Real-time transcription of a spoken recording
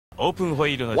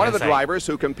One of the drivers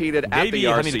who competed at the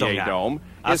RCA Dome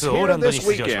is here this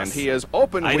weekend. He is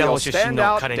open-wheel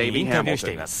standout Davey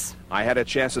Hamilton. I had a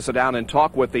chance to sit down and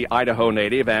talk with the Idaho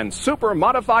native and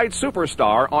super-modified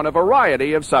superstar on a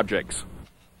variety of subjects.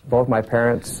 Both my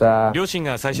parents got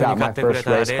my first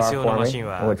race car for me,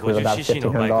 which was about a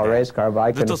 $1,500 race car, but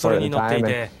I couldn't afford it at the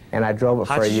time, and I drove it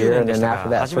for a year, and then after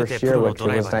that first year, which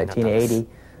was 1980,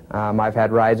 I've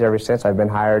had rides ever since. I've been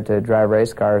hired to drive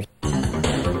race cars.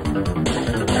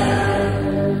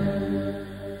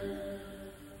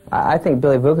 I think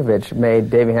Billy Vukovich made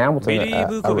Davey Hamilton a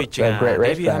great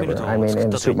race driver. I mean, in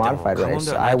the super modified race.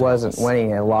 I wasn't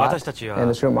winning a lot in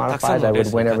the super modified. I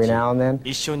would win every now and then.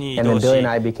 And then Billy and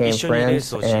I became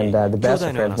friends, and the best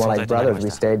of friends, more like brothers. We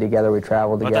stayed together, we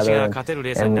traveled together,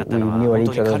 and we knew what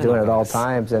each other was doing at all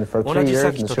times. And for 3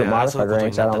 years in the super modified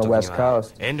ranks out on the West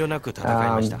Coast,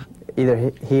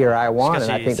 either he or I won, and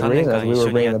I think the reason is we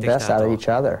were bringing the best out of each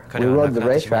other. We rode the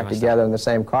racetrack together in the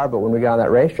same car, but when we got on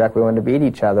that racetrack, we wanted to beat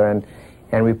each other, and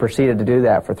we proceeded to do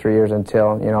that for 3 years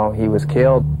until, you know, he was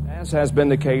killed. As has been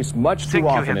the case much too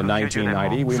often in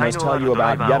 1990, we must tell you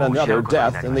about yet another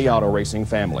death in the auto racing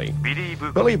family.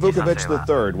 Billy Vukovich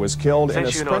III was killed in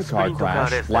a sprint car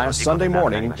crash last Sunday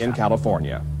morning in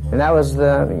California. And that was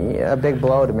a big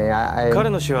blow to me. It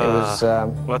was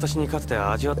a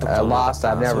loss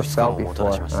I've never felt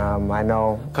before. I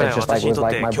know it's just like it was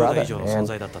like my brother.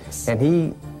 And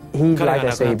he, like I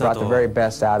say, he brought the very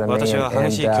best out of me.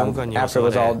 And after it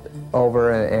was all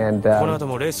over, and I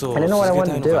didn't know what I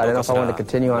wanted to do. I didn't know if I wanted to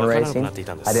continue on racing.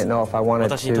 I didn't know if I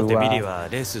wanted to,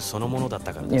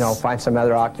 you know, find some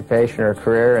other occupation or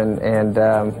career. And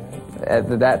at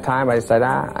that time, I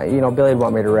decided, you know, Billy would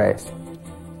want me to race.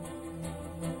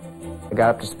 I got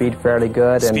up to speed fairly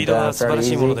good and fairly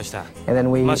easy. And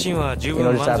then we, you know,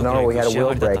 just out of nowhere, we had a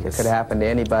wheel break. It could happen to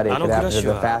anybody. It could happen to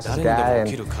the fastest guy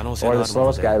or the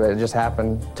slowest guy, but it just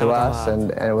happened to us,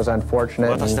 and it was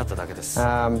unfortunate.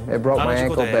 And, it broke my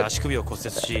ankle, but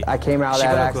I came out of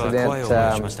that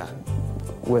accident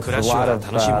with a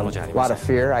lot of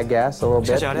fear, I guess, a little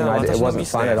bit. You know, it wasn't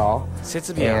fun at all.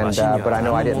 And but I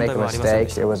know I didn't make a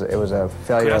mistake. It was a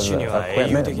failure of the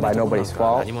equipment by nobody's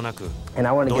fault. And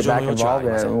I wanted to get back involved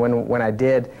in it. And when I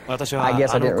did, I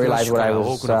guess I didn't realize what I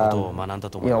was. You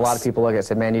know, a lot of people look at it and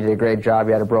say, "Man, you did a great job.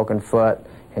 You had a broken foot,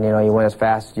 and you know, you went as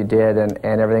fast as you did, and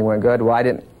everything went good." Well, I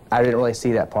didn't really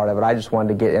see that part of it. I just wanted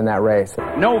to get in that race.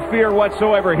 No fear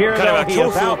whatsoever here, though. He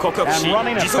is out and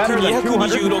running at better than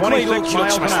 226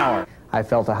 miles an hour. I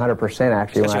felt 100%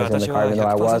 actually when I was in the car, even though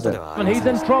I wasn't. And he's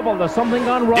in trouble. There's something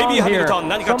gone wrong here.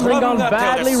 Something gone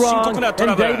badly wrong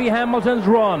in Davey Hamilton's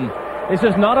run. This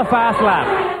is not a fast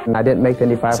lap. I didn't make the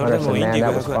Indy 500, so man,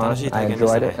 that was fun. I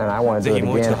enjoyed it, and I want to do it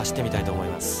again.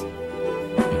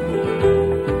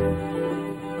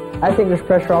 I think there's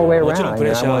pressure all the way around. I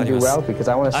mean, I want to do well because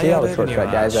I want to see all the short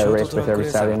track guys that I race with every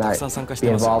Saturday night be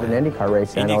involved in IndyCar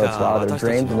racing. I know it's a lot of their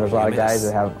dreams, and there's a lot of guys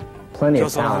that have plenty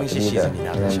of talent to be there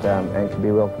and can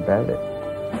be real competitive.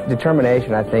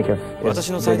 Determination, I think, is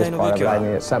the biggest part of it. I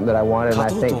mean, it's something that I wanted, and I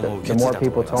think that the more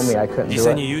people told me I couldn't do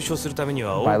it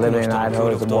by living in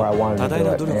Idaho, the more I wanted to do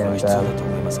it. And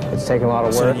it's taken a lot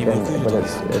of work, but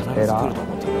it's paid off.